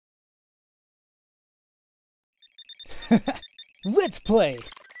Let's play!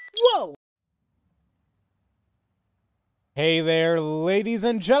 Whoa! Hey there, ladies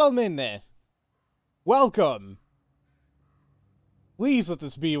and gentlemen! Welcome! Please let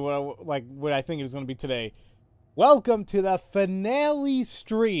this be what I think it is going to be today. Welcome to the finale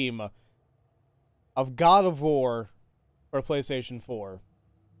stream of God of War for PlayStation 4.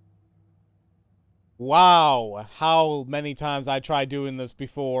 Wow, how many times I tried doing this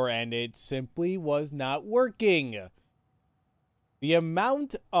before and it simply was not working. The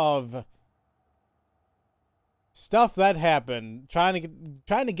amount of stuff that happened trying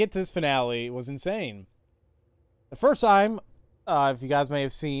to get to this finale was insane. The first time, if you guys may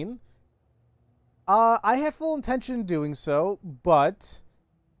have seen, I had full intention of doing so, but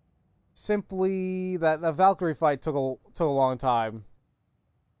simply that the Valkyrie fight took a long time,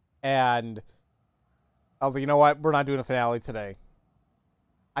 and I was like, you know what, we're not doing a finale today.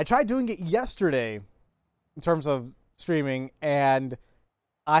 I tried doing it yesterday in terms of streaming, and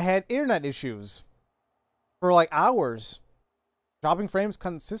I had internet issues for like hours. Dropping frames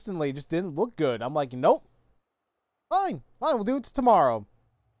consistently just didn't look good. I'm like, nope. Fine, we'll do it tomorrow.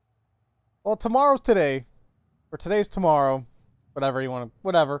 Well, tomorrow's today. Or today's tomorrow. Whatever you want to,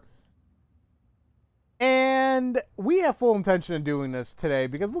 whatever. And we have full intention of doing this today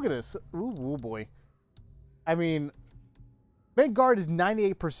because look at this. Ooh boy. I mean, Midgard is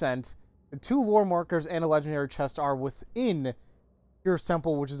 98%. The 2 lore markers and a legendary chest are within Hero's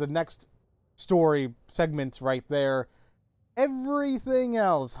Temple, which is the next story segment right there. Everything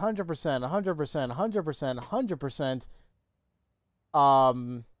else, 100%, 100%, 100%,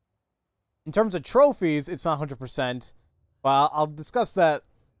 100%. In terms of trophies, it's not 100%, but I'll discuss that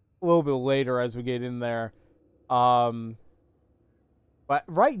a little bit later as we get in there. But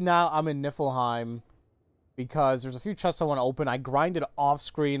right now, I'm in Niflheim because there's a few chests I want to open. I grinded off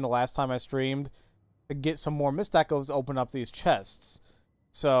screen the last time I streamed to get some more Mist Echoes to open up these chests.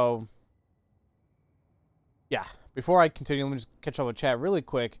 So, yeah. Before I continue, let me just catch up with chat really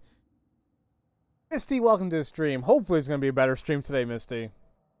quick. Misty, welcome to the stream. Hopefully it's going to be a better stream today, Misty.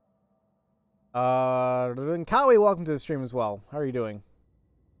 And Kawi, welcome to the stream as well. How are you doing?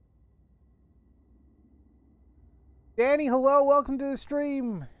 Danny, hello, welcome to the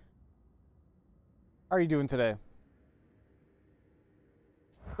stream. How are you doing today?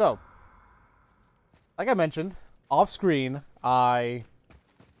 So, like I mentioned, off screen, I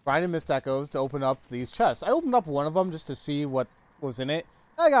grinded Mist Echoes to open up these chests. I opened up one of them just to see what was in it.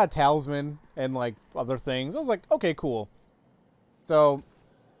 I got a talisman and like other things. I was like, okay, cool. So,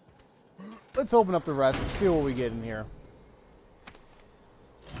 let's open up the rest and see what we get in here.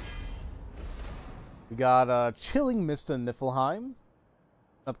 We got Chilling Mist in Niflheim.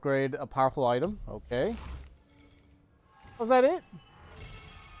 Upgrade a powerful item. Okay. Was that it?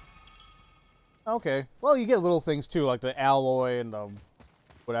 Okay. Well, you get little things too, like the alloy and the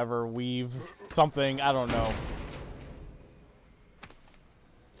whatever, weave, something. I don't know.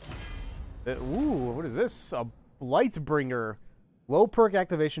 Ooh, what is this? A Blightbringer. Low perk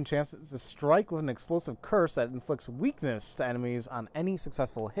activation chance to strike with an explosive curse that inflicts weakness to enemies on any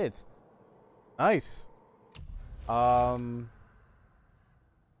successful hit. Nice.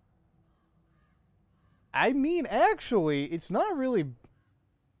 I mean, actually, it's not really...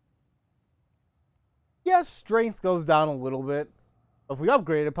 Yes, strength goes down a little bit. If we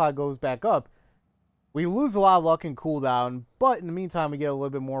upgrade, it probably goes back up. We lose a lot of luck and cooldown, but in the meantime, we get a little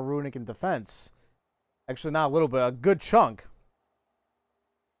bit more runic and defense. Actually, not a little bit, a good chunk.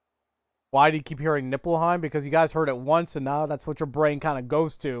 Why do you keep hearing Niflheim? Because you guys heard it once, and now that's what your brain kind of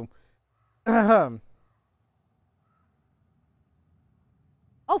goes to.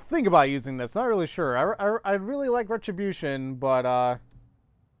 I'll think about using this. Not really sure. I really like Retribution, but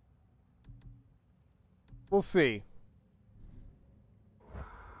we'll see.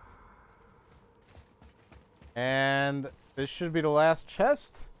 And this should be the last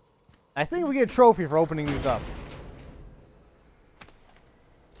chest. I think we get a trophy for opening these up.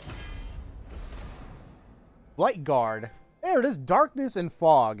 Light Guard. There it is. Darkness and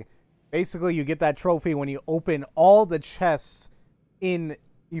Fog. Basically, you get that trophy when you open all the chests in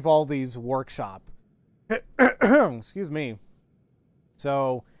Evaldi's workshop. Excuse me.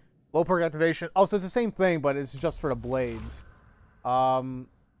 So, low perk activation. Oh, so it's the same thing, but it's just for the blades. Once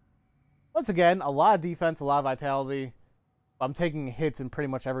again, a lot of defense, a lot of vitality. I'm taking hits in pretty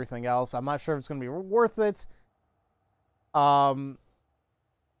much everything else. I'm not sure if it's going to be worth it. But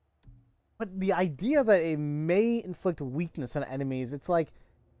the idea that it may inflict weakness on enemies, it's like,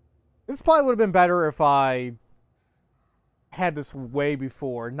 this probably would have been better if I had this way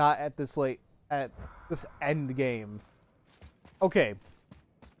before, not at this late, at this end game. Okay,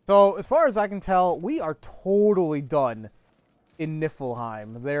 So, as far as I can tell, we are totally done in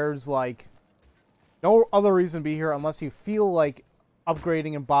Niflheim. There's, like, no other reason to be here unless you feel like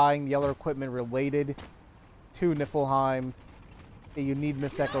upgrading and buying the other equipment related to Niflheim that you need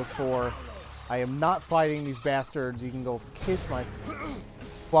Mist Echoes for. I am not fighting these bastards. You can go kiss my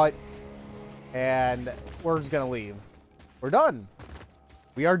butt. And we're just going to leave. We're done.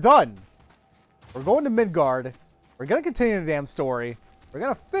 We are done. We're going to Midgard. We're going to continue the damn story. We're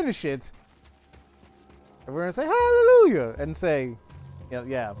going to finish it. And we're going to say hallelujah. And say,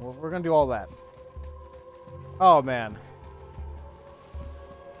 yeah, we're going to do all that. Oh, man.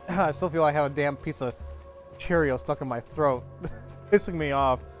 I still feel like I have a damn piece of Cheerio stuck in my throat. It's pissing me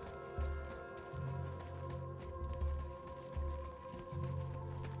off.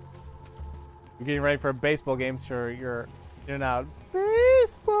 You're getting ready for a baseball game, so you're in and out.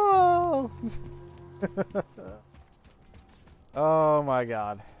 Baseball! Oh my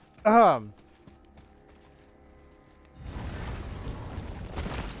god. Now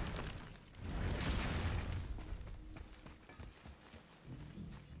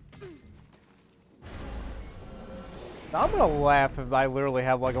I'm gonna laugh if I literally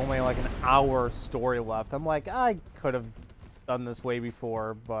have like only like an hour story left. I'm like, I could have done this way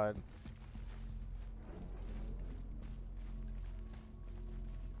before, but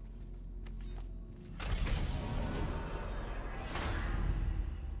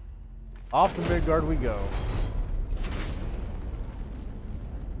off to Midgard we go.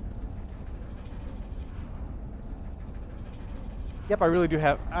 Yep, I really do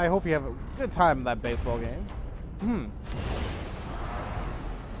have. I hope you have a good time in that baseball game.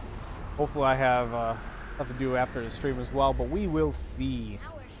 Hopefully, I have stuff to do after the stream as well, but we will see.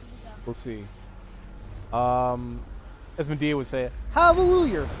 We'll see. As Medea would say,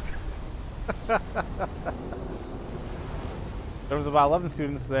 hallelujah! There was about 11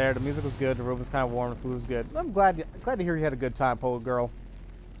 students there. The music was good. The room was kind of warm. The food was good. I'm glad to hear you had a good time, Poet Girl.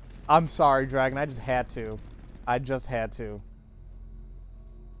 I'm sorry, Dragon. I just had to. I just had to.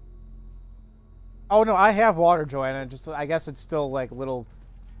 Oh no, I have water, Joanna. Just I guess it's still like a little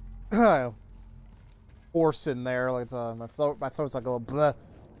hoarse in there. Like it's my throat's like a little bleh.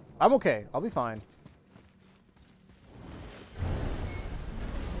 I'm okay. I'll be fine.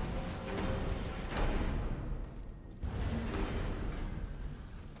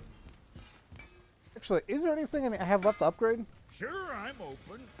 Actually, is there anything I have left to upgrade? Sure, I'm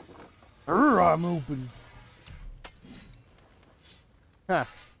open. I'm open. Huh.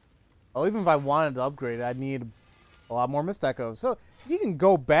 Well, even if I wanted to upgrade it, I'd need a lot more Mist Echoes. So you can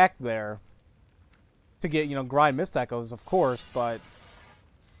go back there to get, grind Mist Echoes, of course, but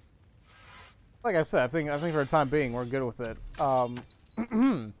like I said, I think for the time being, we're good with it.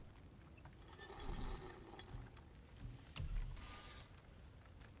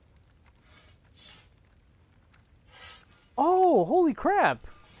 Oh, holy crap!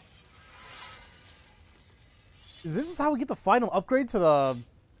 This is how we get the final upgrade to the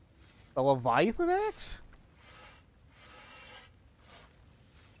Leviathan axe?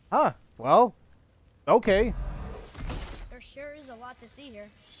 Huh. Well, okay. There sure is a lot to see here.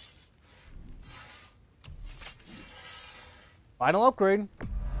 Final upgrade.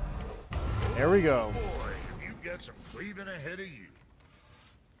 There we go. Boy, have you got some cleaving ahead of you.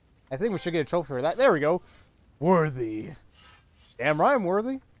 I think we should get a trophy for that. There we go. Worthy. Damn right I'm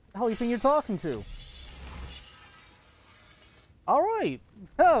worthy. The hell do you think you're talking to? Alright.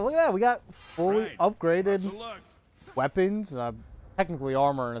 Oh, look at that. We got fully upgraded weapons. Technically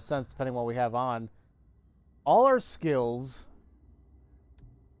armor in a sense, depending on what we have on. All our skills.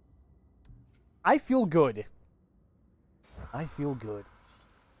 I feel good. I feel good.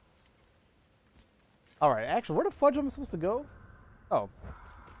 Alright, actually, where the fudge am I supposed to go? Oh.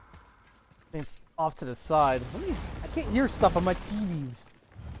 I think it's off to the side. I can't hear stuff on my TVs.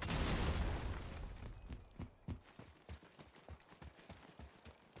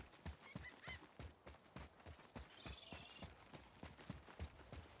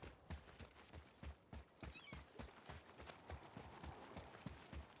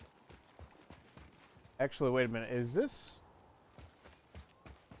 Actually, wait a minute. Is this...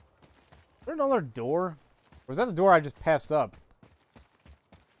 Is there another door? Or was that the door I just passed up?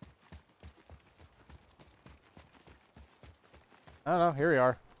 I don't know. Here we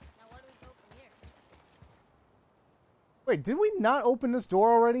are. Now where do we go from here? Wait, did we not open this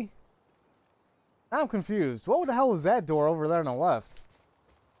door already? Now I'm confused. What the hell was that door over there on the left?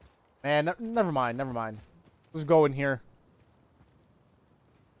 Man, never mind. Never mind. Let's go in here.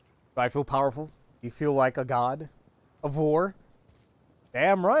 Do I feel powerful? Do you feel like a god of war?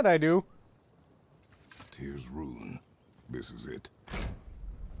 Damn right I do. Tyr's rune. This is it.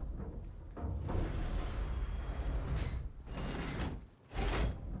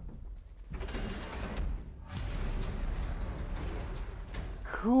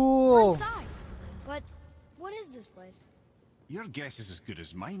 We're cool. inside. But what is this place? Your guess is as good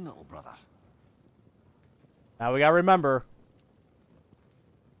as mine, little brother. Now we gotta remember.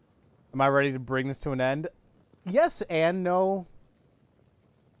 Am I ready to bring this to an end? Yes and no.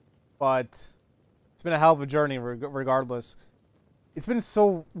 But it's been a hell of a journey regardless. It's been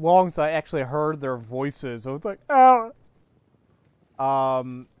so long since I actually heard their voices. So it's like, oh.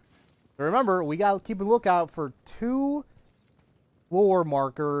 Remember, we gotta keep a lookout for 2 lore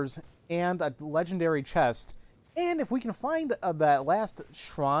markers and a legendary chest. And if we can find that last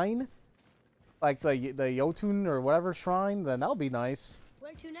shrine, like the Jotun or whatever shrine, then that'll be nice.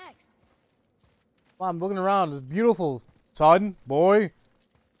 Where to next? Well, I'm looking around. It's beautiful. Son, boy.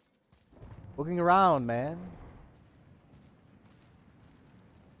 Looking around, man.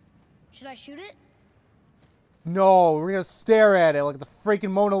 Should I shoot it? No, we're gonna stare at it like the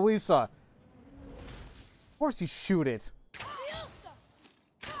freaking Mona Lisa. Of course you shoot it.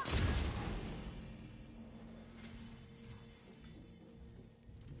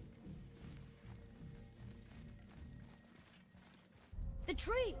 The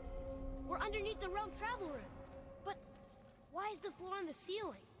tree! We're underneath the realm travel room. But why is the floor on the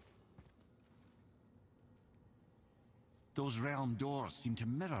ceiling? Those realm doors seem to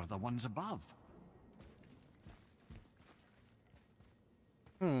mirror the ones above.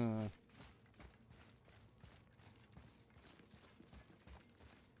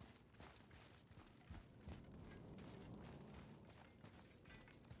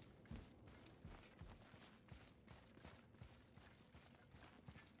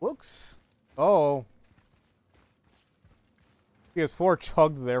 Looks. Oh. PS4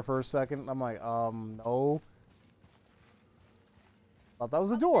 chugged there for a second. I'm like, no. Thought that was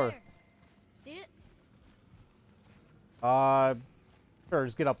a door. There. See it? Sure,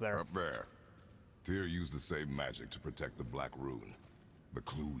 just get up there. Up there. Tyr used the same magic to protect the Black Rune. The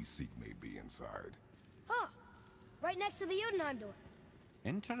clue we seek may be inside. Huh. Right next to the Jotunheim door.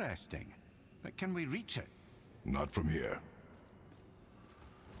 Interesting. But can we reach it? Not from here.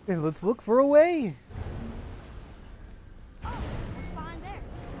 And let's look for a way. Oh, what's behind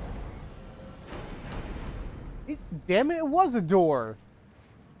there? Damn it, it was a door.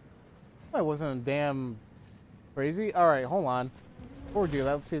 I wasn't damn crazy. Alright, hold on. Before we do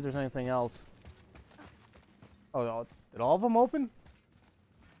that, let's see if there's anything else. Oh, did all of them open?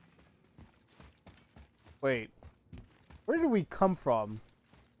 Wait. Where did we come from?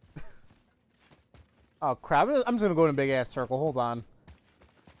 Oh, crap. I'm just gonna go in a big-ass circle. Hold on.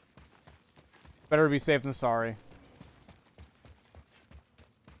 Better be safe than sorry.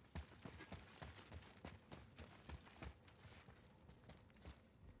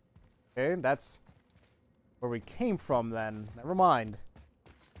 Okay, that's where we came from then. Never mind.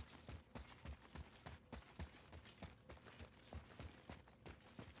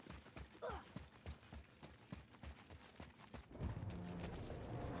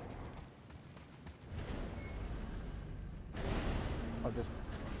 Oh, just...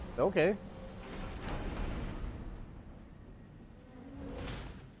 Okay.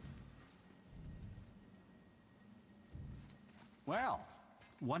 Well,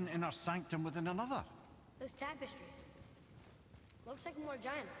 one inner sanctum within another. Those tapestries. Looks like more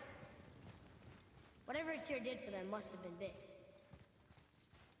giant. Whatever Tyr did for them must have been big.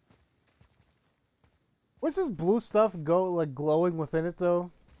 What's this blue stuff like glowing within it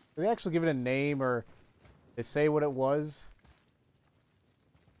though? Did they actually give it a name or they say what it was?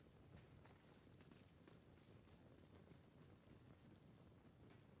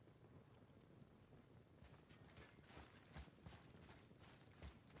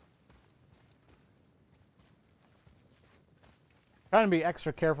 Trying to be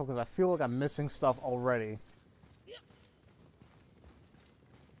extra careful because I feel like I'm missing stuff already.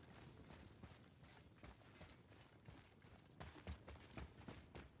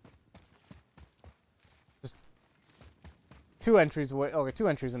 Just 2 entries away. Okay, 2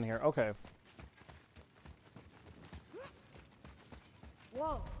 entries in here. Okay.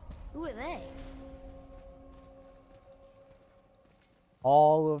 Whoa, who are they?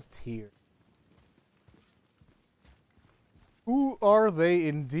 Hall of Tears. Who are they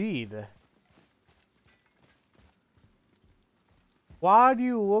indeed? Why do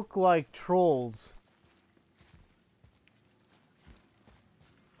you look like trolls?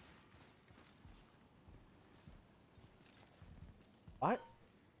 What?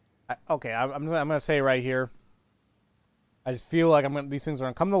 Okay, I'm gonna say right here. I just feel like these things are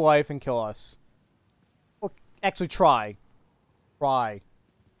gonna come to life and kill us. Well, actually, try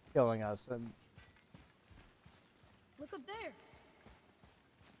killing us. And Look up there.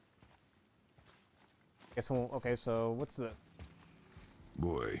 guess we'll, okay, so what's this?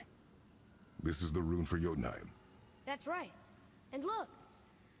 Boy, this is the rune for Jotunheim. That's right. And look,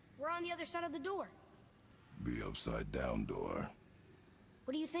 we're on the other side of the door. The upside-down door.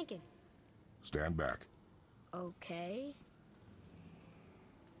 What are you thinking? Stand back. Okay.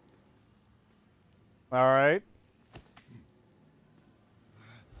 All right.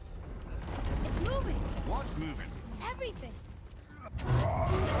 It's moving. What's moving? Everything.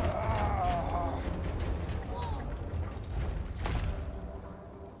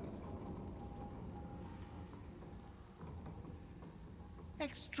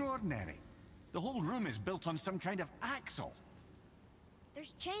 Extraordinary. The whole room is built on some kind of axle.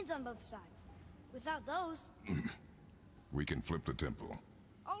 There's chains on both sides. Without those... We can flip the temple.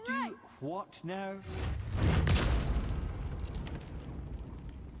 All right. What now?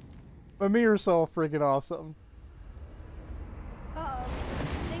 Mimir's so freaking awesome. Uh-oh.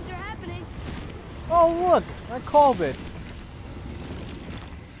 Things are happening. Oh, look! I called it.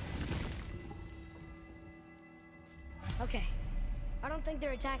 Okay. I don't think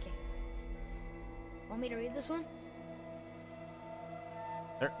they're attacking. Want me to read this one?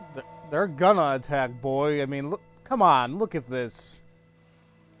 They're gonna attack, boy. I mean, look, come on, look at this.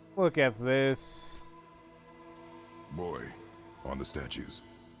 Look at this. Boy, on the statues.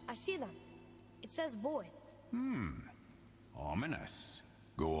 I see them. It says void. Ominous.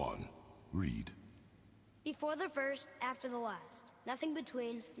 Go on. Read. Before the first, after the last. Nothing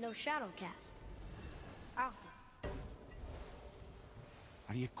between, no shadow cast. Alpha.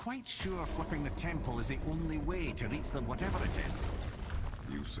 Are you quite sure flipping the temple is the only way to reach them, whatever it is?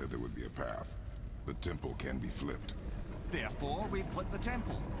 You said there would be a path. The temple can be flipped. Therefore, we've flipped the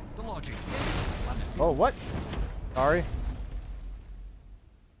temple. The logic. Oh, what? Sorry.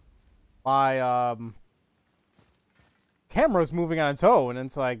 My, camera's moving on its own, and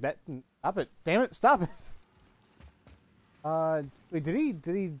it's like, that, stop it. Damn it, stop it. Wait, did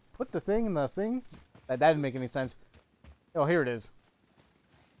he put the thing in the thing? That didn't make any sense. Oh, here it is.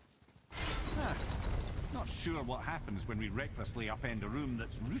 Not sure what happens when we recklessly upend a room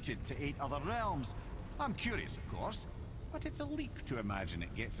that's rooted to 8 other realms. I'm curious, of course, but it's a leap to imagine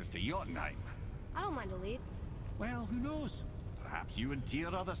it gets us to Jotunheim. I don't mind a leap. Well, who knows? Perhaps you and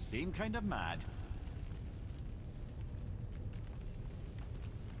Tyr are the same kind of mad.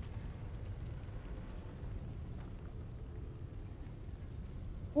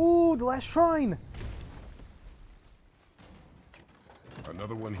 Ooh, the last shrine!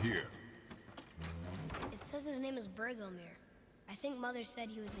 Another one here. It says his name is Bergelmir. I think Mother said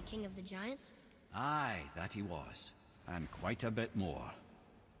he was the king of the giants. Aye, that he was. And quite a bit more.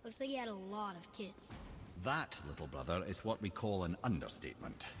 Looks like he had a lot of kids. That, little brother, is what we call an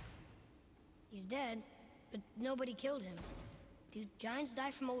understatement. He's dead, but nobody killed him. Do giants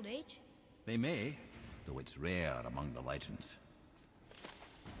die from old age? They may, though it's rare among the legends.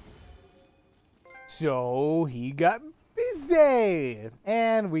 So he got busy,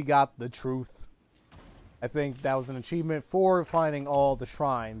 and we got the truth. I think that was an achievement for finding all the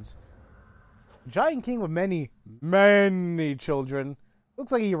shrines. Giant king with many, many children.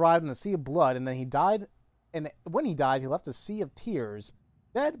 Looks like he arrived in a sea of blood, and then he died. And when he died, he left a sea of tears.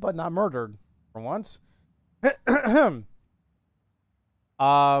 Dead, but not murdered, for once. I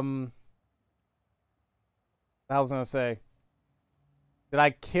was gonna say. Did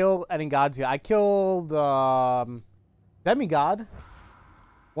I kill any gods yet? I killed Demigod.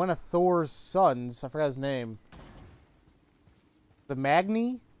 One of Thor's sons. I forgot his name. The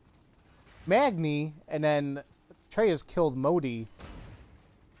Magni? Magni, and then Atreus killed Modi.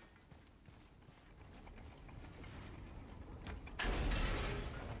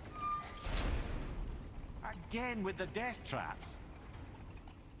 Again with the death traps.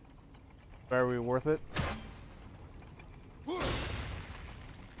 Very worth it.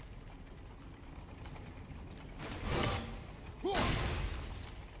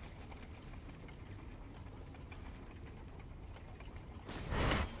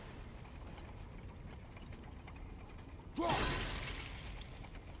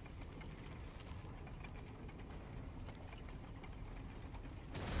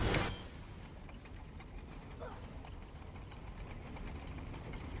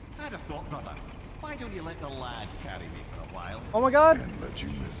 I'd have thought, brother. Why don't you let the lad carry me for a while? Oh my god! Can't let you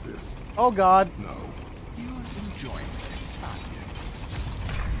miss this. Oh god! No. You're enjoying it,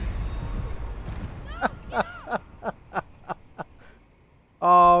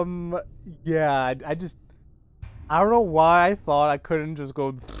 aren't you? Yeah, I don't know why I thought I couldn't just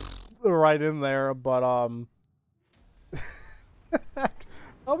go right in there, but, I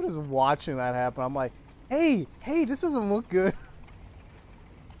was just watching that happen. I'm like, hey, this doesn't look good.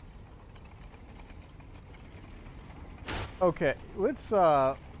 Okay, let's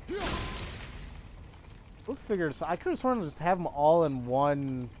figure this out. I could have sworn to just have them all in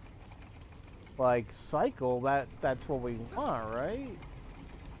one, like, cycle. That's what we want, right?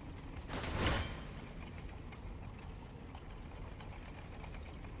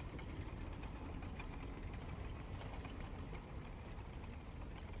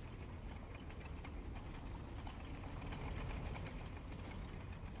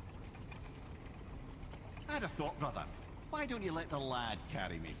 I'd have thought, brother. Why don't you let the lad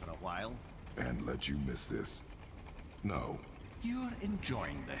carry me for a while? And let you miss this? No. You're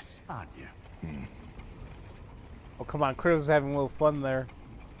enjoying this, aren't you? Oh, come on. Kratos is having a little fun there.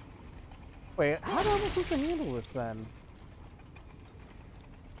 Wait, how am I supposed to handle this then?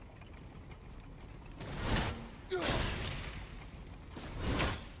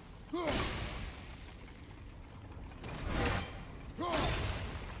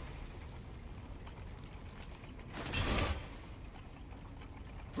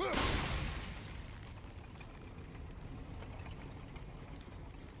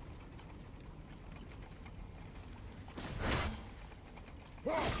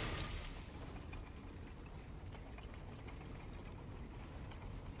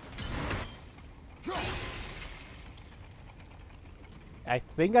 I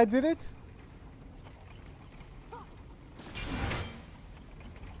think I did it?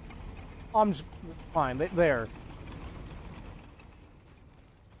 I'm just fine. There.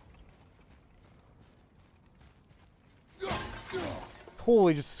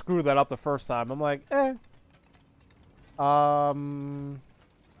 Totally just screwed that up the first time. I'm like, eh.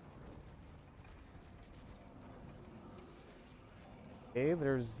 Okay,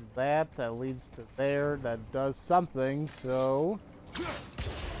 there's that. That leads to there. That does something, so...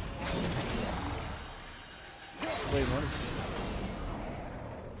 Wait, what is...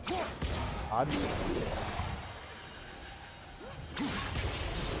 Odd.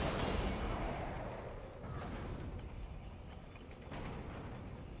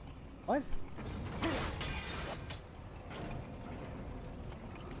 What?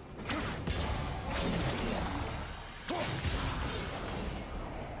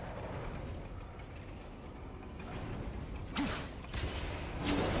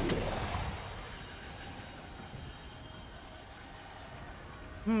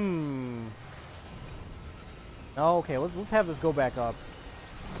 Okay, let's have this go back up.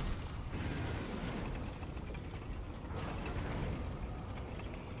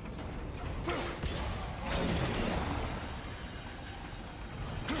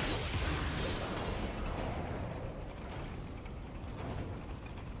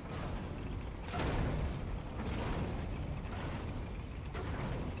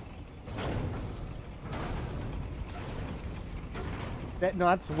 No,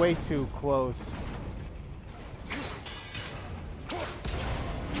 that's way too close.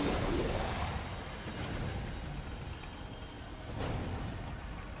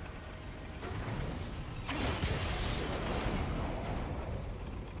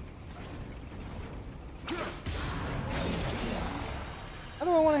 How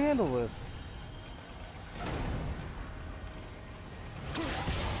do I want to handle this?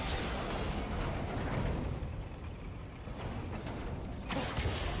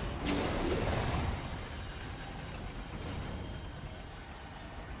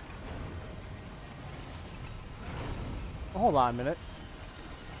 Hold on a minute.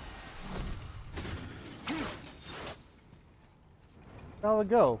 Now let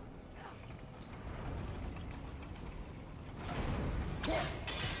go.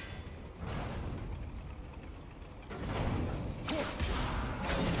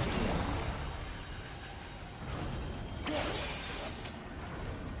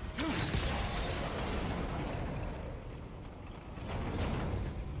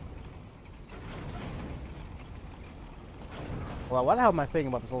 Well, what the hell am I thinking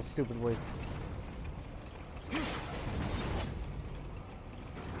about this whole stupid week?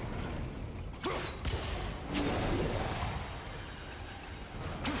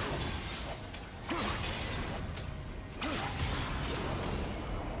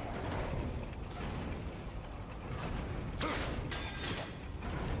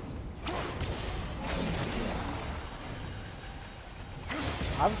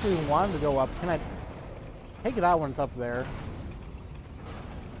 Obviously, we wanted to go up. Can I take it out when it's up there?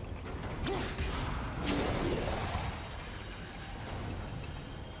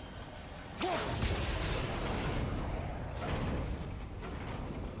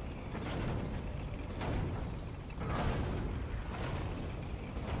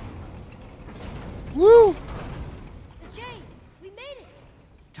 Woo! The chain! We made it!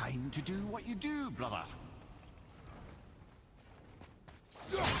 Time to do what you do, brother.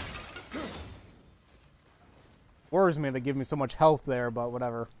 Worries me they give me so much health there, but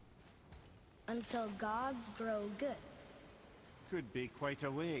whatever. Until gods grow good. Could be quite a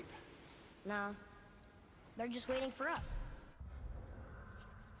wait. Nah, they're just waiting for us.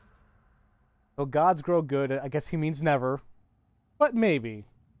 So gods grow good. I guess he means never, but maybe.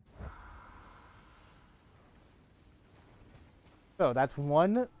 So that's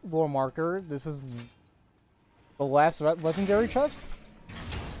one lore marker. This is the last legendary chest.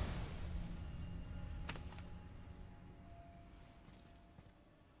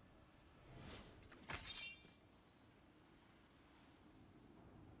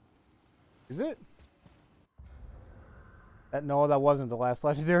 Is it? No, that wasn't the last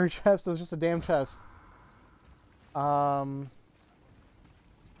legendary chest. It was just a damn chest.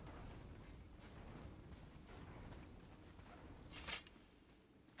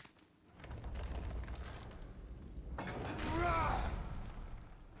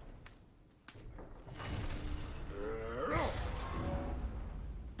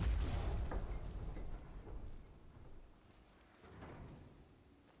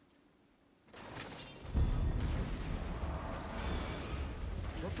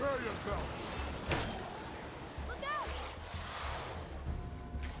 Prepare yourself. Look out!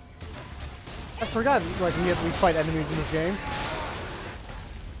 I forgot, like, we fight enemies in this game.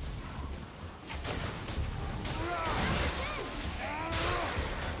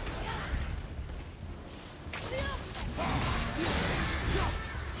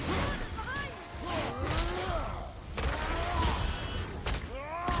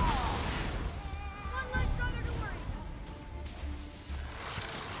 One less brother to worry.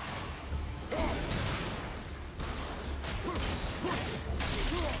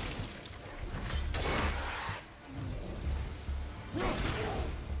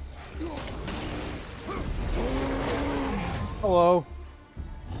 Hello.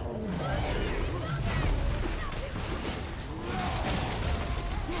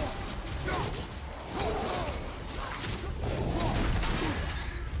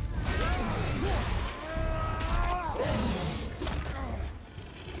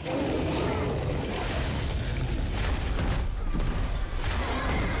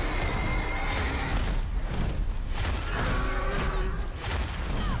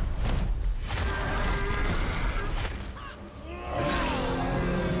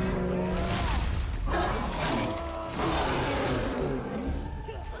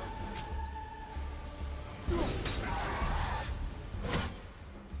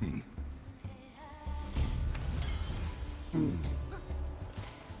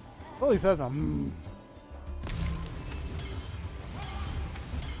 Well, he says I'm.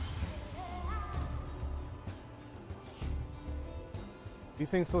 These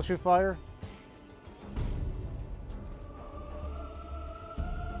things still shoot fire?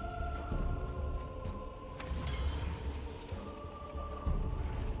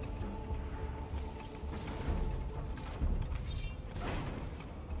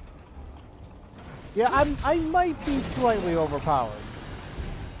 Yeah, I might be slightly overpowered.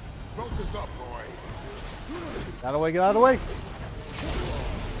 Focus up, boy. Get out of the way, get out of the way.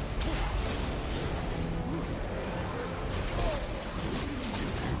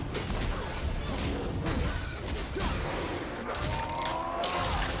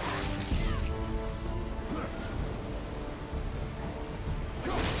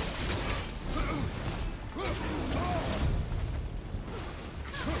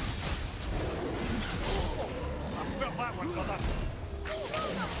 Felt that one, brother.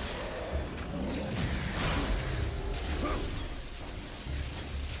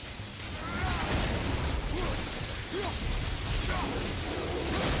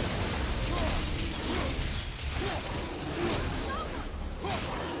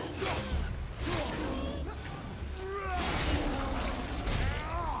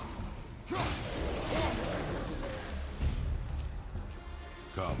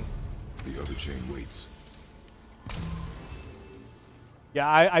 Come. The other chain waits. Yeah,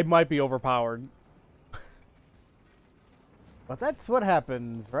 I might be overpowered. But that's what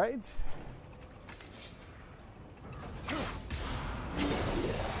happens, right?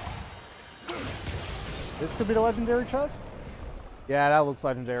 This could be the legendary chest? Yeah, that looks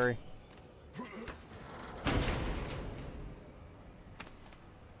legendary.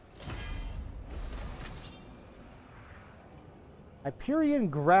 Hyperion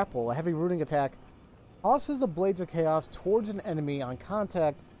Grapple, a heavy rooting attack, tosses the Blades of Chaos towards an enemy on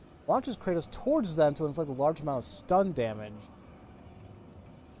contact, launches Kratos towards them to inflict a large amount of stun damage.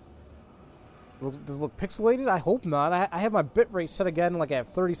 Does it look pixelated? I hope not. I have my bitrate set again like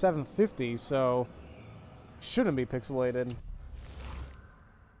at 3750, so it shouldn't be pixelated.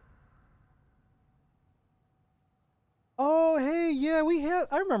 yeah, we had.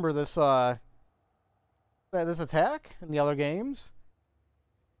 I remember this. This attack in the other games.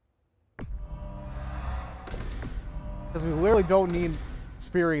 Because we literally don't need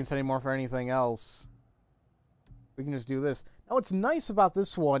experience anymore for anything else. We can just do this. Now, what's nice about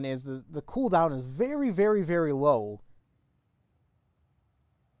this one is the cooldown is very, very, very low.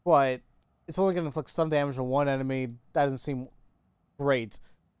 But it's only going to inflict stun damage on one enemy. That doesn't seem great.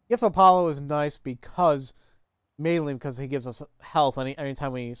 Gift of Apollo is nice because, mainly because he gives us health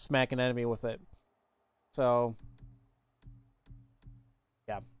anytime we smack an enemy with it. So,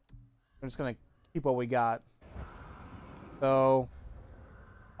 yeah. I'm just going to keep what we got. So,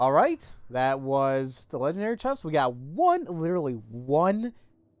 alright. That was the legendary chest. We got literally one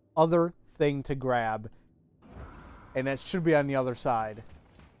other thing to grab. And that should be on the other side.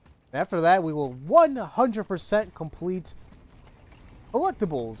 And after that, we will 100% complete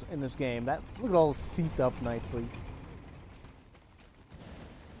collectibles in this game. Look at all synced up nicely.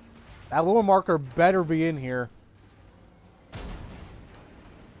 That little marker better be in here.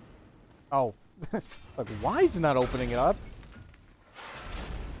 Oh. Like, why is it not opening it up?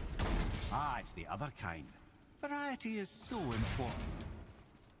 Ah, it's the other kind. Variety is so important.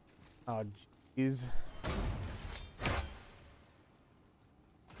 Oh, jeez.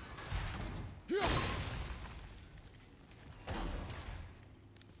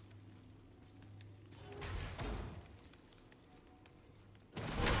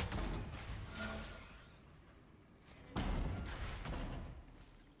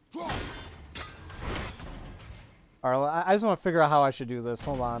 Alright, I just want to figure out how I should do this.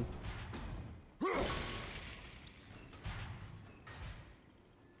 Hold on.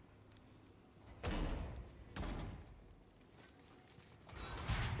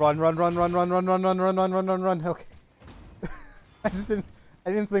 Run, run, run, run, run, run, run, run, run, run, run, run, run. Okay. I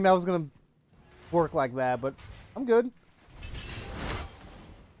didn't think that was gonna work like that, but I'm good.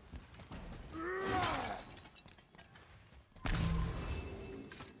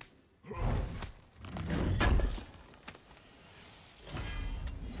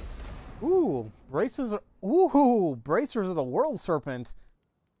 Ooh, bracers of the World Serpent.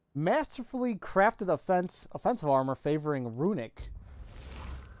 Masterfully crafted offensive armor favoring runic.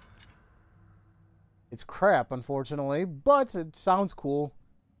 It's crap, unfortunately, but it sounds cool.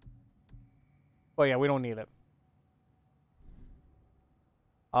 But yeah, we don't need it.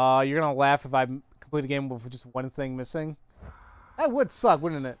 You're gonna laugh if I complete a game with just one thing missing. That would suck,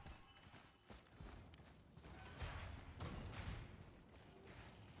 wouldn't it?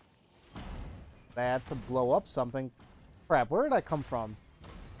 That to blow up something. Crap, where did I come from?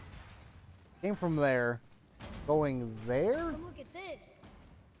 Came from there. Going there? Come look at this.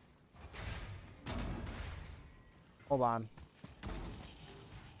 Hold on.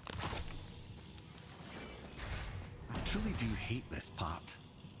 I truly do hate this part.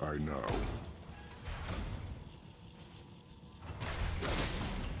 I know.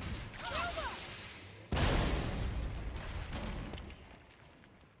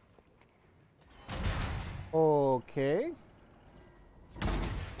 Okay.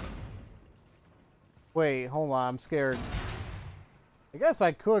 Wait, hold on, I'm scared. I guess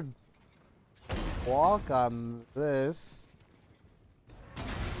I could walk on this.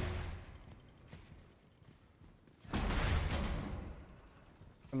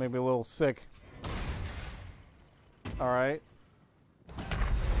 Maybe a little sick. Alright.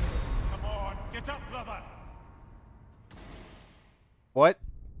 Come on, get up, brother! What?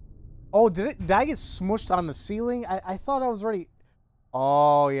 Oh, did I get smushed on the ceiling? I thought I was already...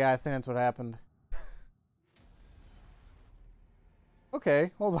 Oh, yeah, I think that's what happened.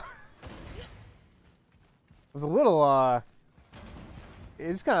 Okay, hold on. It was a little, it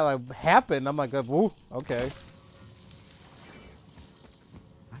just kind of, like, happened. I'm like, woo, okay.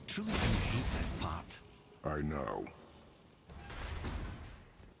 I truly do hate this part. I know.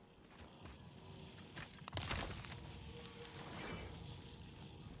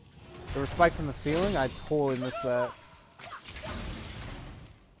 There were spikes in the ceiling? I totally missed that.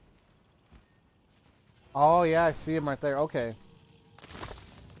 Oh, yeah, I see him right there. Okay.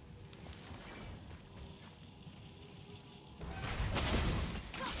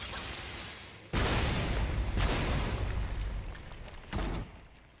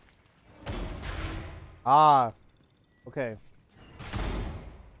 Ah. Okay.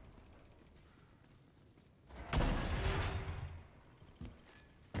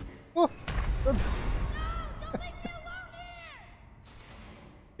 Oh.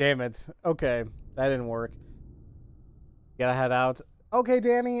 Damn it. Okay. That didn't work. Gotta head out. Okay,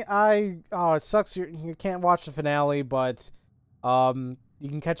 Danny, oh, it sucks you can't watch the finale, but you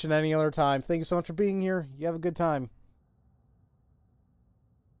can catch it any other time. Thank you so much for being here. You have a good time.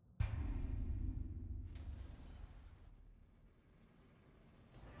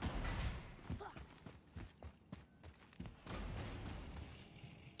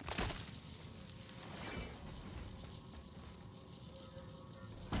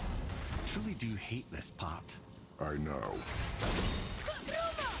 truly do hate this part. I know.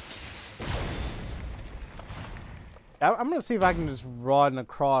 I'm gonna see if I can just run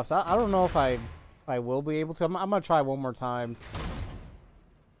across. I don't know if I will be able to. I'm gonna try one more time.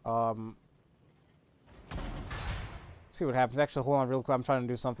 See what happens. Actually, hold on real quick. I'm trying to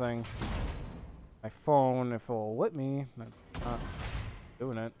do something. My phone, if it'll let me. That's not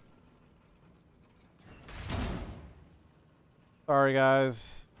doing it. Sorry,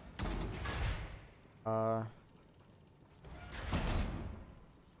 guys.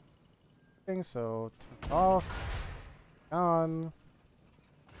 Thing so turn off. On.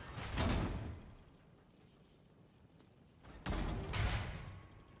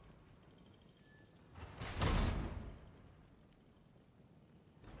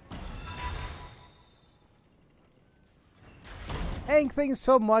 Hank, thanks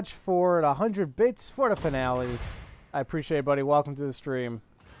so much for the 100 bits for the finale. I appreciate it, buddy. Welcome to the stream.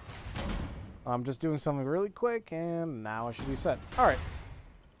 I'm just doing something really quick, and now I should be set. Alright.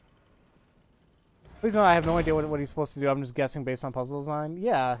 Please know I have no idea what he's supposed to do. I'm just guessing based on puzzle design.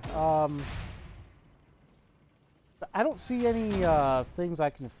 Yeah, I don't see any things I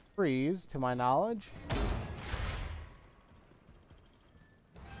can freeze, to my knowledge. I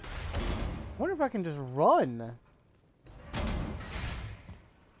wonder if I can just run.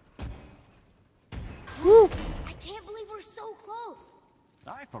 Woo! I can't believe we're so close.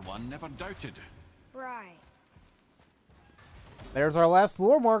 I, for one, never doubted. Right. There's our last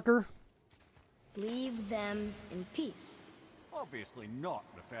lore marker. Leave them in peace. Obviously not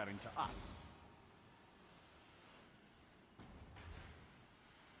referring to us.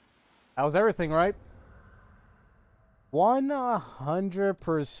 That was everything, right?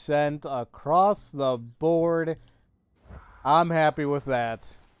 100% across the board. I'm happy with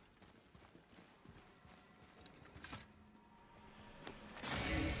that.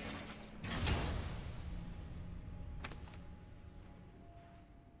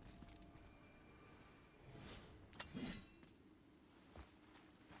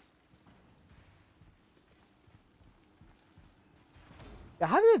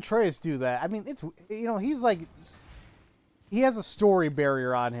 How did Atreus do that? I mean, it's, you know, he's like, he has a story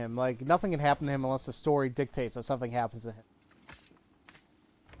barrier on him. Like, nothing can happen to him unless the story dictates that something happens to him.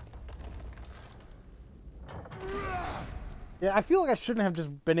 Yeah, I feel like I shouldn't have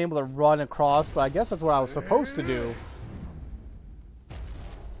just been able to run across, but I guess that's what I was supposed to do.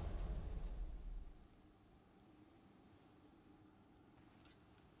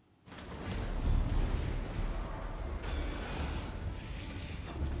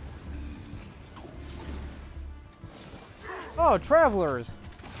 Oh, travelers!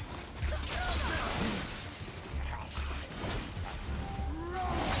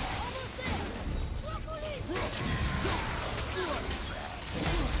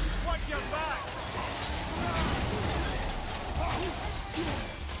 Watch your back!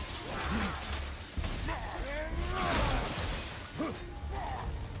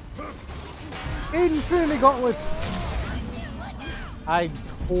 Infinity Gauntlet! I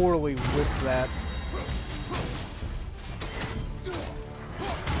totally whipped that.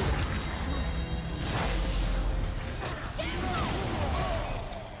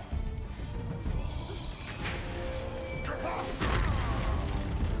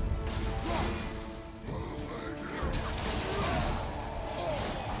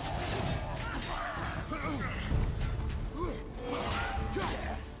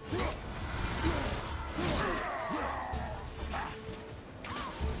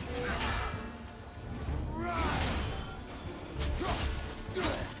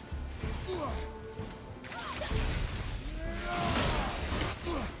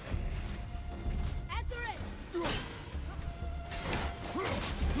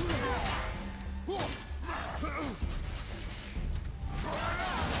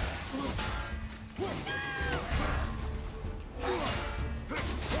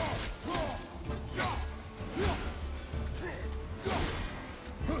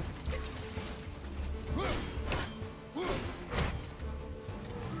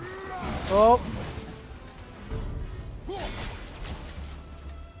 Oh.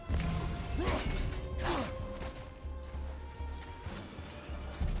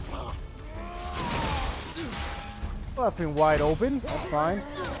 Left me wide open. That's fine.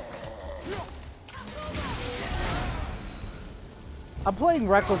 I'm playing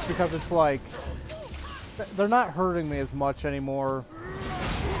reckless because it's like they're not hurting me as much anymore.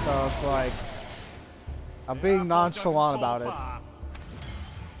 So it's like I'm being nonchalant about it.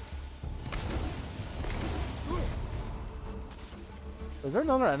 Is there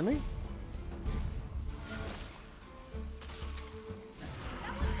another enemy?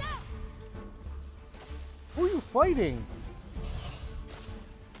 fighting?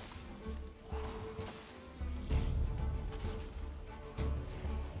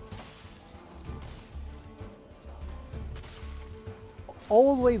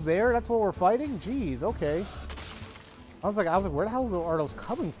 All the way there? That's what we're fighting? Jeez, okay. I was like, where the hell are those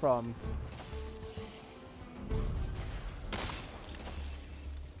coming from?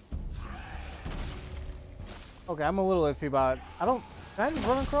 Okay, I'm a little iffy about it. Can I just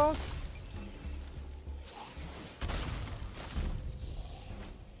run across?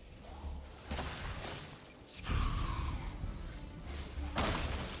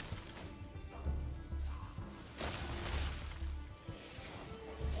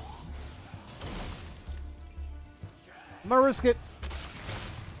 I'm gonna risk it.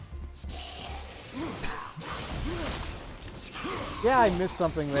 Yeah, I missed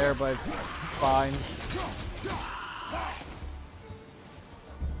something there, but it's fine.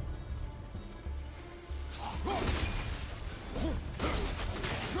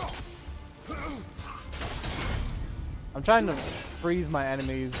 I'm trying to freeze my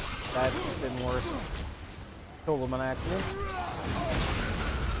enemies. That didn't work. Killed them on accident.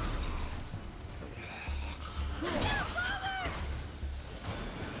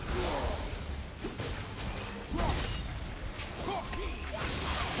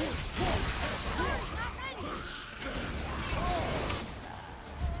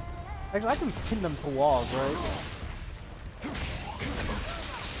 Actually, I can pin them to walls, right?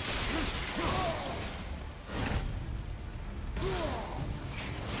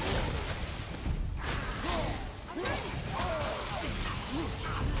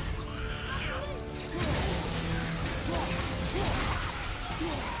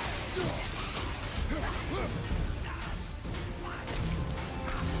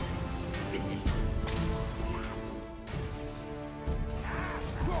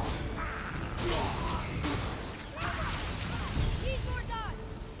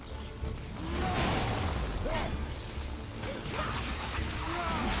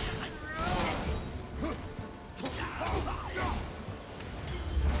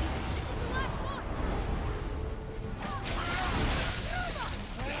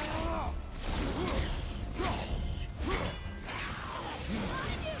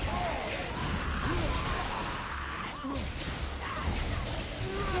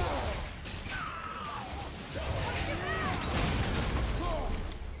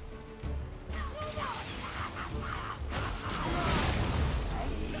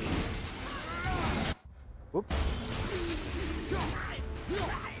 Whoop.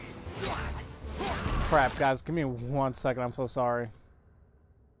 Crap, guys, give me 1 second. I'm so sorry.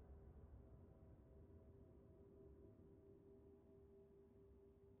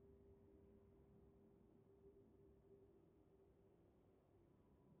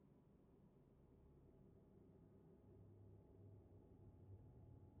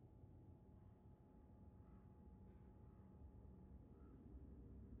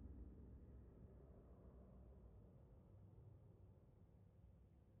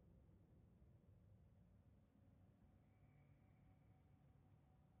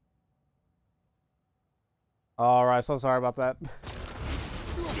 Alright, so sorry about that.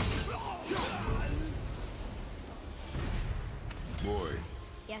 Boy,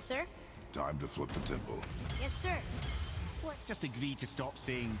 Yes, sir? time to flip the temple. Yes, sir. Let's just agree to stop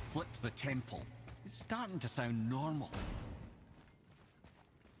saying flip the temple. It's starting to sound normal.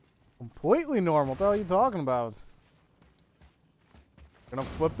 Completely normal. What the hell are you talking about? Gonna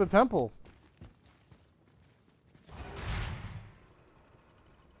flip the temple.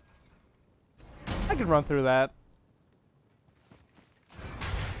 I can run through that.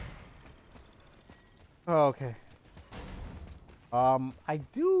 Okay. I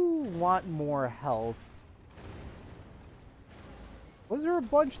do want more health. Was there a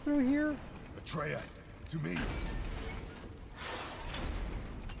bunch through here? Atreus, to me.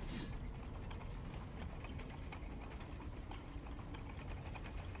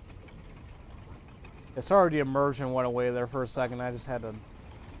 Yeah, sorry, the immersion went away there for a second. I just had to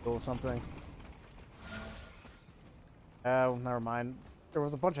deal with something. Oh, never mind. There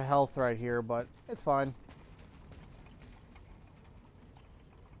was a bunch of health right here, but it's fine.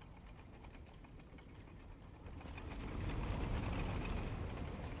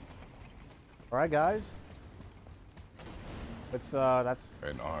 Alright, guys. It's, that's...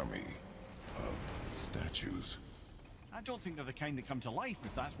 An army of statues. I don't think they're the kind that come to life,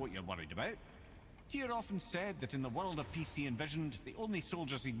 if that's what you're worried about. Tyr often said that in the world of PC envisioned, the only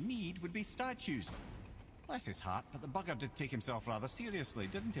soldiers he'd need would be statues. Bless his heart, but the bugger did take himself rather seriously,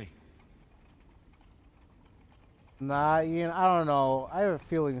 didn't he? Nah, Ian, I don't know. I have a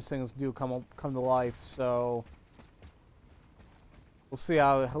feeling these things do come to life, so... We'll see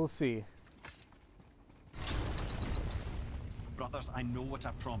how. Let's see. Brothers, I know what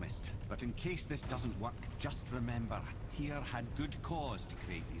I promised, but in case this doesn't work, just remember, Tyr had good cause to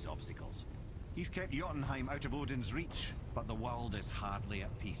create these obstacles. He's kept Jotunheim out of Odin's reach, but the world is hardly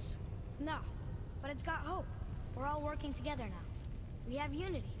at peace. No, but it's got hope. We're all working together now. We have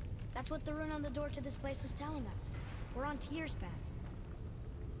unity. That's what the rune on the door to this place was telling us. We're on Tyr's path.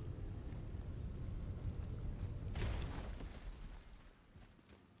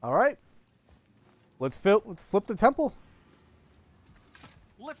 All right. Let's flip the temple.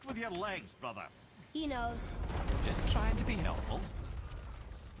 Lift with your legs, brother. He knows. Just trying to be helpful.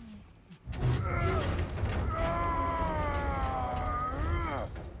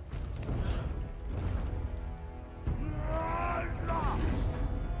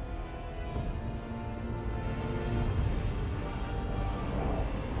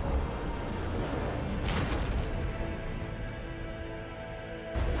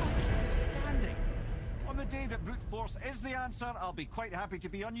 Day that brute force is the answer, I'll be quite happy to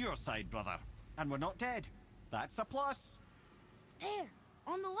be on your side, brother. And we're not dead. That's a plus. There,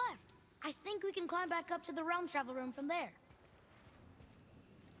 on the left. I think we can climb back up to the realm travel room from there.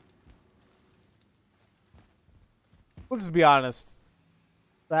 Let's just be honest.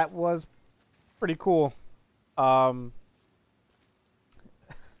 That was pretty cool. Oh,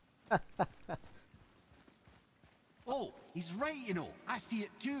 he's right, you know. I see it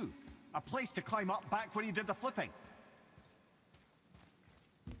too. A place to climb up back where he did the flipping.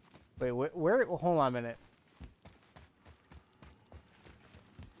 Wait, where? Hold on a minute.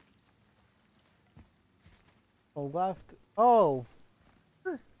 Oh, left. Oh.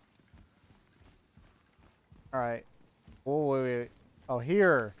 All right. Oh, wait. Oh,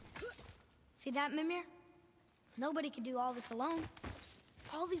 here. See that, Mimir? Nobody can do all this alone.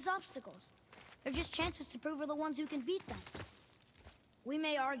 All these obstacles. They're just chances to prove we're the ones who can beat them. We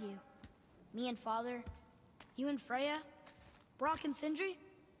may argue. Me and Father, you and Freya, Brock and Sindri.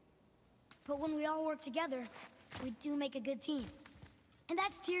 But when we all work together, we do make a good team. And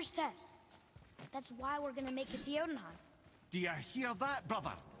that's Tyr's test. That's why we're gonna make it to Jotunheim. Do you hear that,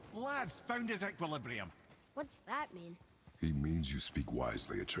 brother? Lad's found his equilibrium. What's that mean? He means you speak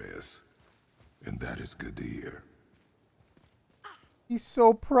wisely, Atreus. And that is good to hear. He's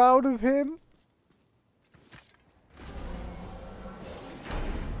so proud of him.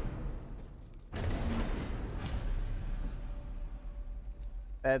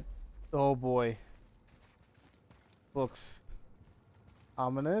 That, oh boy. Looks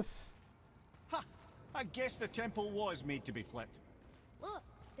ominous. Ha! I guess the temple was made to be flipped. Look,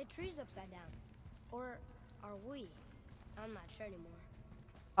 the tree's upside down. Or are we? I'm not sure anymore.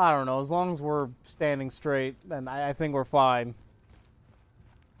 I don't know. As long as we're standing straight, then I think we're fine.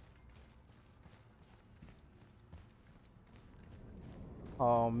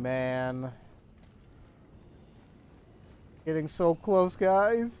 Oh, man. Getting so close,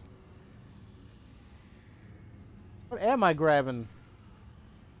 guys. What am I grabbing?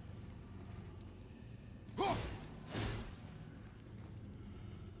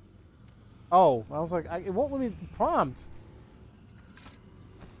 Oh, I was like, it won't let me prompt.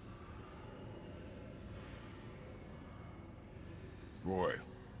 Roy,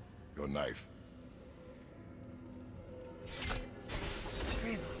 your knife.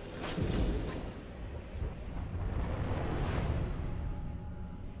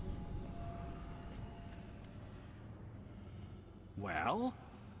 Well,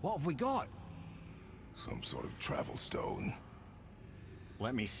 what have we got? Some sort of travel stone.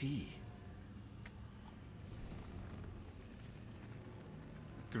 Let me see.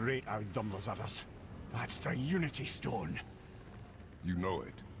 Great Outdumblers. That's the Unity Stone. You know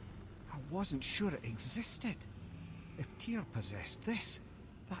it. I wasn't sure it existed. If Tyr possessed this,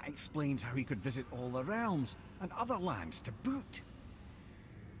 that explains how he could visit all the realms and other lands to boot.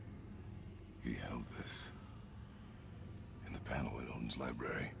 He held this in the panel in Odin's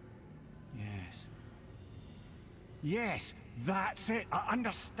library. Yes. Yes, that's it. I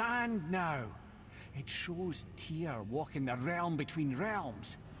understand now. It shows Tyr walking the realm between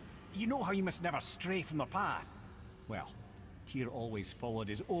realms. You know how you must never stray from the path? Well, Tyr always followed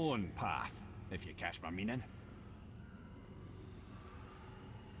his own path, if you catch my meaning.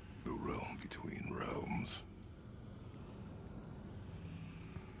 The realm between realms.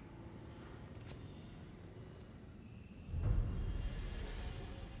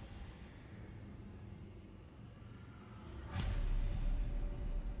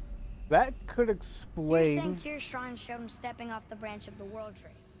 That could You're explain. saying Tyr's shrine showed him stepping off the branch of the World Tree.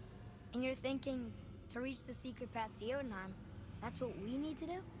 And you're thinking, to reach the secret path to Jotunheim, that's what we need to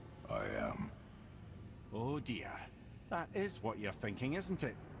do? I am. Oh dear. That is what you're thinking, isn't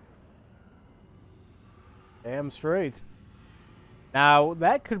it? Damn straight. Now,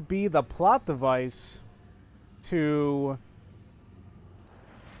 that could be the plot device to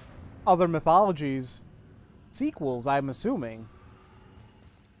other mythologies sequels, I'm assuming.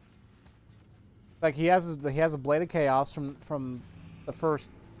 Like he has a Blade of Chaos from the first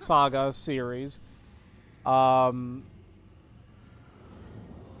saga series. Could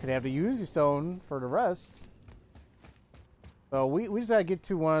have the Unity Stone for the rest. So we just gotta get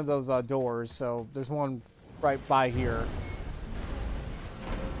to one of those doors. So there's one right by here.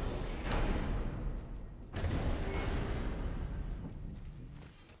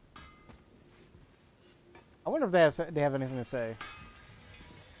 I wonder if they have anything to say.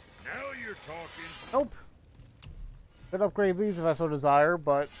 Now you're talking. Nope. Could upgrade these if I so desire,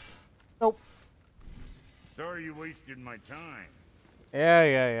 but nope. Sorry you wasted my time.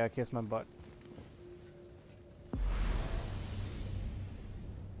 Yeah. Kiss my butt.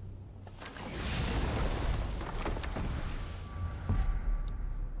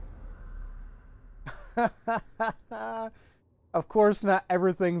 Of course, not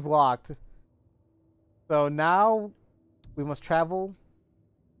everything's locked. So now we must travel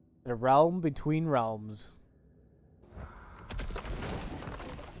to the realm between realms.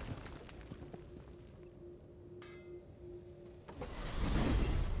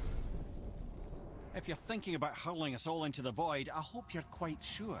 If you're thinking about hurling us all into the void, I hope you're quite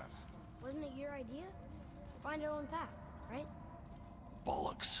sure. Wasn't it your idea? Find our own path, right?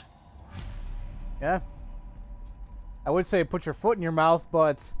 Bollocks. Yeah. I would say put your foot in your mouth,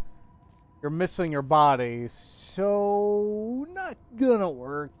 but you're missing your body, so not gonna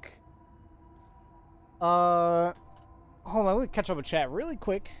work. Hold on, let me catch up with chat really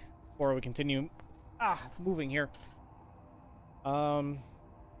quick before we continue moving here.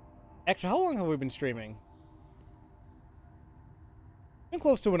 Actually, how long have we been streaming? Been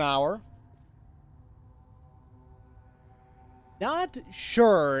close to an hour. Not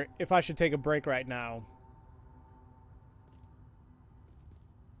sure if I should take a break right now.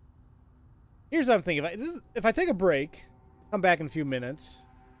 Here's what I'm thinking. If I take a break, come back in a few minutes,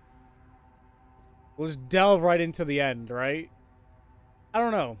 we'll just delve right into the end, right? I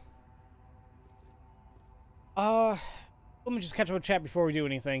don't know. Let me just catch up with chat before we do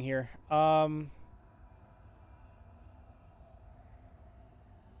anything here.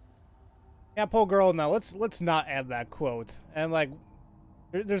 Yeah, Poe Girl, now let's not add that quote. And like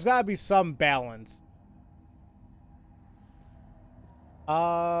there's gotta be some balance.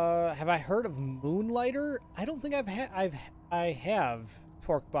 Have I heard of Moonlighter? I don't think I have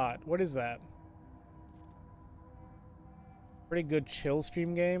TorqueBot. What is that? Pretty good chill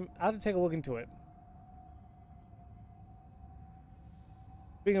stream game. I'll have to take a look into it.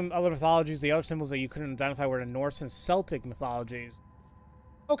 Speaking of other mythologies, the other symbols that you couldn't identify were the Norse and Celtic mythologies.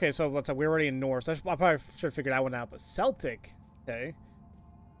 Okay, so let's say we're already in Norse. I probably should have figured that one out, but Celtic, okay.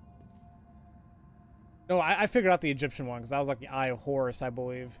 No, I figured out the Egyptian one, because that was like the Eye of Horus, I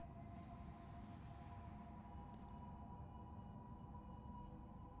believe.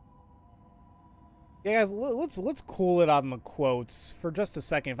 Yeah, guys, let's cool it on the quotes for just a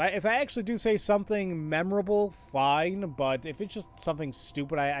second. If I actually do say something memorable, fine. But if it's just something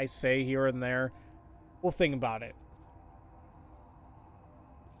stupid I say here and there, we'll think about it.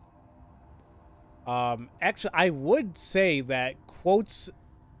 Actually, I would say that quotes,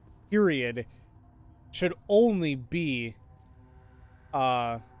 period, should only be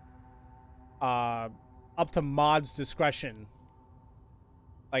up to mod's discretion.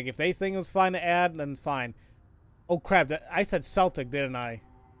 Like, if they think it was fine to add, then it's fine. Oh, crap. I said Celtic, didn't I?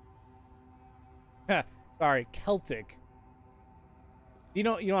 Sorry, Celtic. You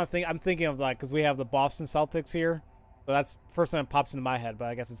know what I'm thinking of, like, because we have the Boston Celtics here. So that's the first thing that pops into my head, but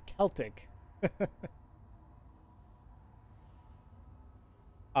I guess it's Celtic.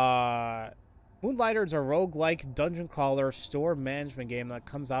 Moonlighter is a roguelike dungeon crawler store management game that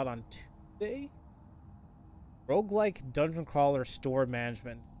comes out on Tuesday. Roguelike dungeon crawler store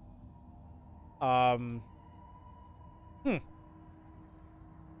management. Okay.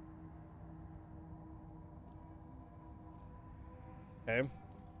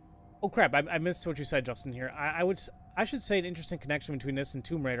 Oh crap! I missed what you said, Justin. Here, I should say an interesting connection between this and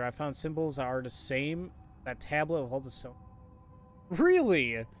Tomb Raider. I found symbols that are the same. That tablet holds a stone.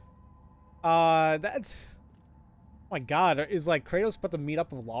 Really? That's. Oh my God! Is like Kratos about to meet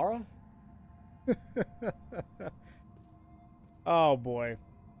up with Lara? Oh boy.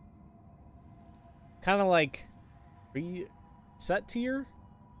 Kind of like reset tier?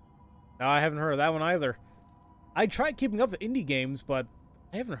 No, I haven't heard of that one either. I tried keeping up with indie games, but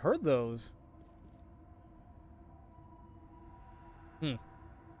I haven't heard those.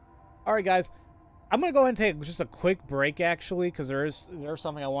 All right, guys. I'm going to go ahead and take just a quick break, actually, because there's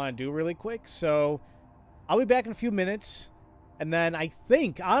something I want to do really quick. So I'll be back in a few minutes. And then I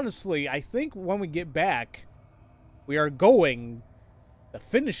think, honestly, when we get back, we are going to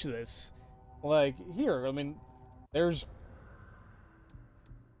finish this. Like, here, I mean, there's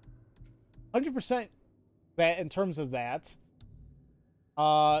 100% that in terms of that.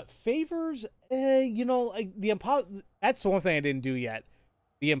 Favors, you know, like that's the one thing I didn't do yet.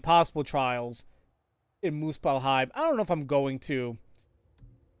 The Impossible Trials in Muspelheim. I don't know if I'm going to.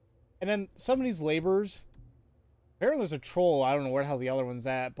 And then some of these labors. Apparently there's a troll. I don't know where the hell the other one's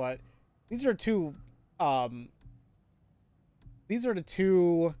at, but these are two, these are the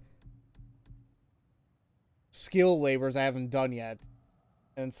two skill labors I haven't done yet.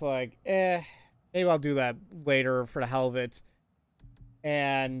 And it's like, maybe I'll do that later for the hell of it.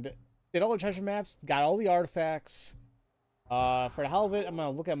 And did all the treasure maps, got all the artifacts. For the hell of it, I'm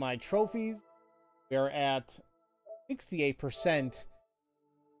going to look at my trophies. We're at 68%.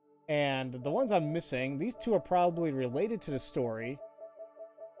 And the ones I'm missing, these two are probably related to the story.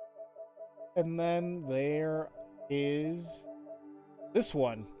 And then there is this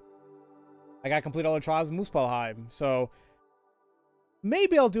one. I got to complete all the trials in Muspelheim. So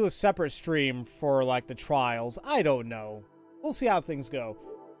maybe I'll do a separate stream for, like, the trials. I don't know. We'll see how things go.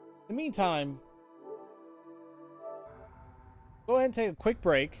 In the meantime, go ahead and take a quick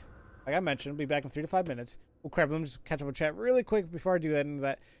break. Like I mentioned, I'll be back in 3 to 5 minutes. Well, crap, let me just catch up with chat really quick before I do that. And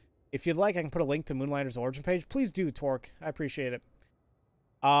that, if you'd like, I can put a link to Moonlighter's origin page. Please do, Torque. I appreciate it.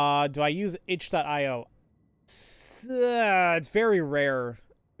 Do I use itch.io? It's very rare,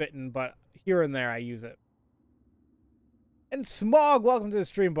 bitten, but here and there I use it. And Smog, welcome to the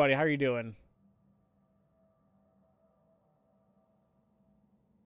stream, buddy. How are you doing?